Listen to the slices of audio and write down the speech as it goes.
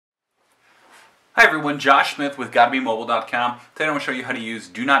Hi everyone, Josh Smith with GottaBeMobile.com. Today I want to show you how to use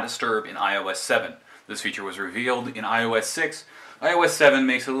Do Not Disturb in iOS 7. This feature was revealed in iOS 6. iOS 7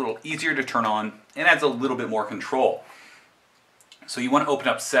 makes it a little easier to turn on and adds a little bit more control. So you want to open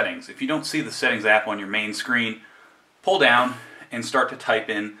up Settings. If you don't see the Settings app on your main screen, pull down and start to type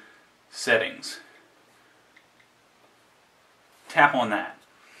in Settings. Tap on that.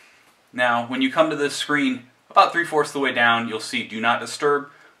 Now when you come to this screen, about 3/4 of the way down, you'll see Do Not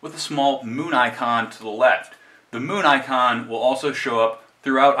Disturb with a small moon icon to the left. The moon icon will also show up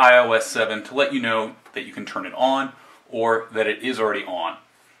throughout iOS 7 to let you know that you can turn it on or that it is already on.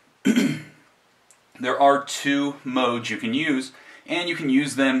 There are two modes you can use, and you can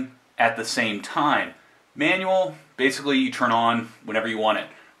use them at the same time. Manual, basically you turn on whenever you want it.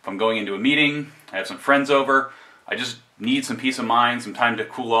 If I'm going into a meeting, I have some friends over, I just need some peace of mind, some time to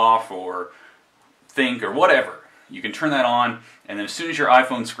cool off or think or whatever. You can turn that on, and then as soon as your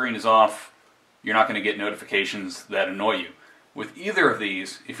iPhone screen is off, you're not going to get notifications that annoy you. With either of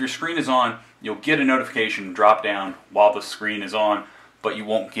these, if your screen is on, you'll get a notification drop down while the screen is on, but you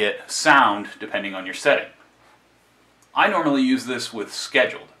won't get sound depending on your setting. I normally use this with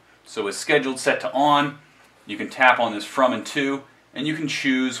Scheduled. So with Scheduled set to on, you can tap on this From and To, and you can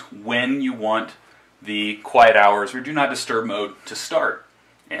choose when you want the quiet hours or Do Not Disturb mode to start,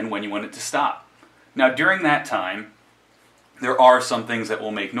 and when you want it to stop. Now during that time, there are some things that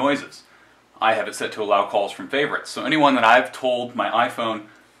will make noises. I have it set to allow calls from favorites. So anyone that I've told my iPhone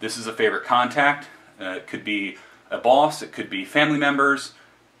this is a favorite contact, it could be a boss, it could be family members,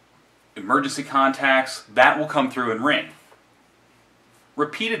 emergency contacts, that will come through and ring.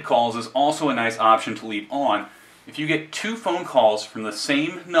 Repeated calls is also a nice option to leave on. If you get 2 phone calls from the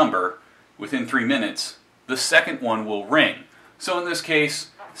same number within 3 minutes, the second one will ring. So in this case,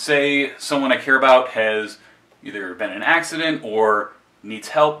 say someone I care about has either been in an accident or needs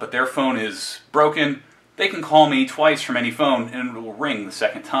help, but their phone is broken, they can call me twice from any phone and it will ring the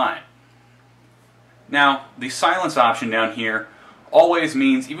second time. Now, the silence option down here always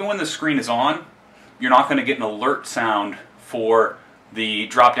means even when the screen is on, you're not going to get an alert sound for the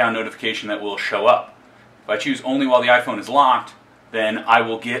drop-down notification that will show up. If I choose only while the iPhone is locked, then I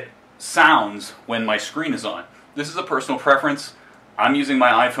will get sounds when my screen is on. This is a personal preference. I'm using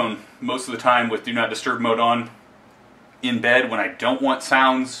my iPhone most of the time with Do Not Disturb mode on in bed when I don't want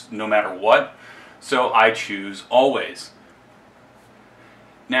sounds no matter what, so I choose always.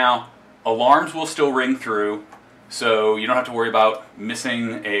 Now, alarms will still ring through, so you don't have to worry about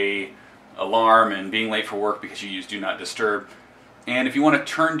missing an alarm and being late for work because you use Do Not Disturb. And if you want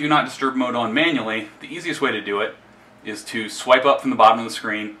to turn Do Not Disturb mode on manually, the easiest way to do it is to swipe up from the bottom of the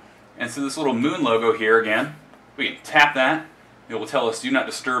screen and see this little moon logo here again. We can tap that. It will tell us Do Not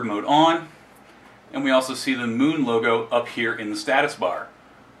Disturb mode on, and we also see the moon logo up here in the status bar.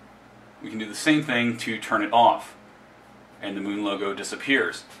 We can do the same thing to turn it off, and the moon logo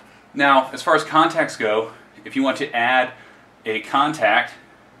disappears. Now, as far as contacts go, if you want to add a contact,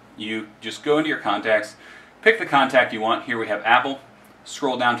 you just go into your contacts, pick the contact you want. Here we have Apple.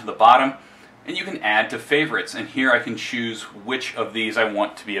 Scroll down to the bottom, and you can add to favorites, and here I can choose which of these I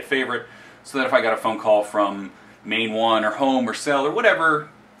want to be a favorite, so that if I got a phone call from Main One or Home or Cell or whatever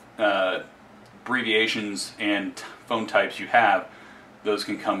abbreviations and phone types you have, those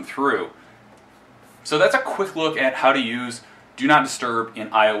can come through. So that's a quick look at how to use Do Not Disturb in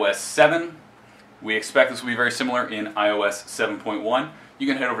iOS 7. We expect this will be very similar in iOS 7.1. You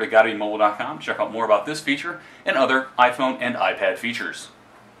can head over to GottaBeMobile.com to check out more about this feature and other iPhone and iPad features.